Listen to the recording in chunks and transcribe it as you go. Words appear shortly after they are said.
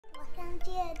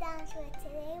Gia down to it.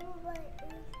 Today we're going to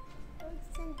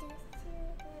introduce you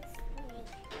to a snake.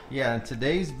 Yeah, in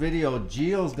today's video,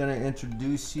 Gio's gonna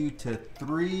introduce you to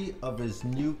 3 of his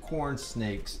new corn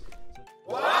snakes.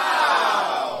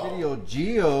 Wow! Video,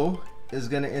 Gio is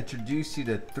gonna introduce you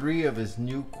to 3 of his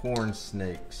new corn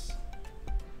snakes.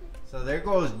 So there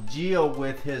goes Gio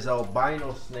with his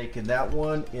albino snake, and that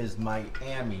one is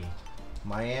Miami.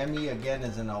 Miami again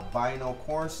is an albino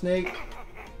corn snake.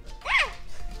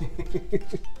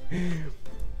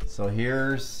 So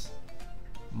here's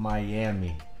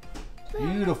Miami.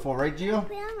 Beautiful, right, Gio?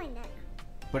 Put it on my neck.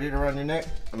 Put it around your neck.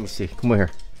 Let me see. Come over here.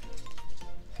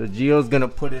 So Gio's gonna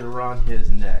put it around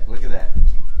his neck. Look at that.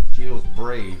 Gio's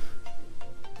brave.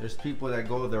 There's people that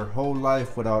go their whole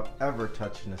life without ever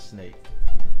touching a snake.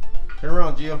 Turn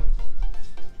around, Gio.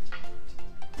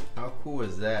 How cool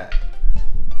is that?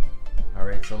 All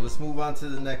right, so let's move on to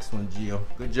the next one, Gio.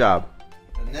 Good job.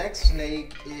 The next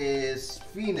snake is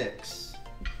Phoenix.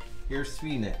 Here's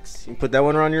Phoenix. You put that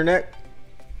one around your neck.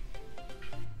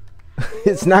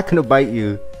 It's not gonna bite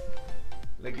you.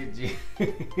 Look at Gio.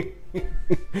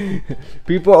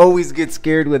 People always get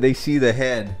scared when they see the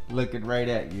head looking right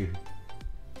at you.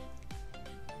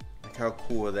 Look how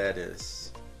cool that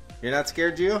is. You're not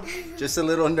scared, Gio? Just a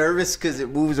little nervous because it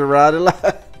moves around a lot.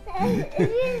 The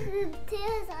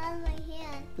tail's on my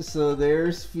hand. So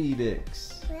there's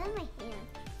Phoenix. Put it on my hand.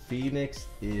 Phoenix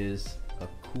is a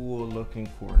cool looking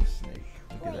corn snake.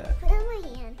 Look at that. Put it on my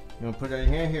hand. You want to put it on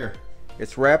your hand? Here.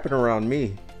 It's wrapping around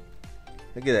me.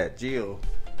 Look at that, Gio.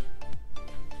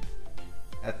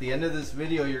 At the end of this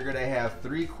video, you're going to have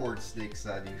 3 corn snakes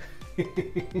on you.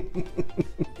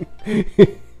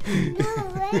 No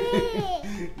way.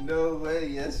 No way.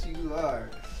 Yes, you are.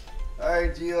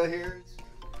 Alright, Gio, here's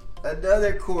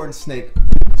another corn snake.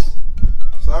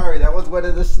 Sorry, that was one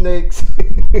of the snakes.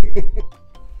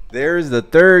 There's the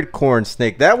 3rd corn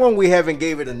snake. That one we haven't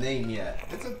gave it a name yet.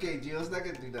 It's okay, Gio. It's not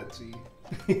going to do that to you.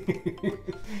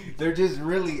 They're just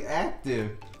really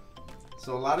active.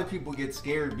 So a lot of people get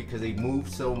scared because they move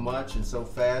so much and so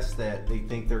fast that they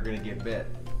think they're going to get bit.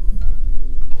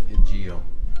 Get Gio.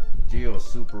 Gio's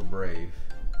super brave.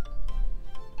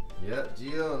 Yep,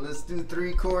 Gio. Let's do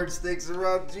 3 corn snakes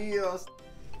around Gio.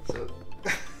 So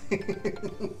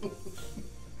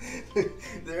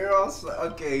they're also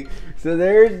okay. So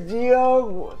there's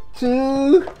Gio.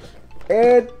 2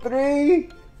 and 3.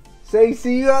 Say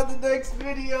see you on the next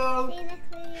video. See you next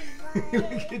video. Bye.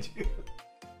 Look at you.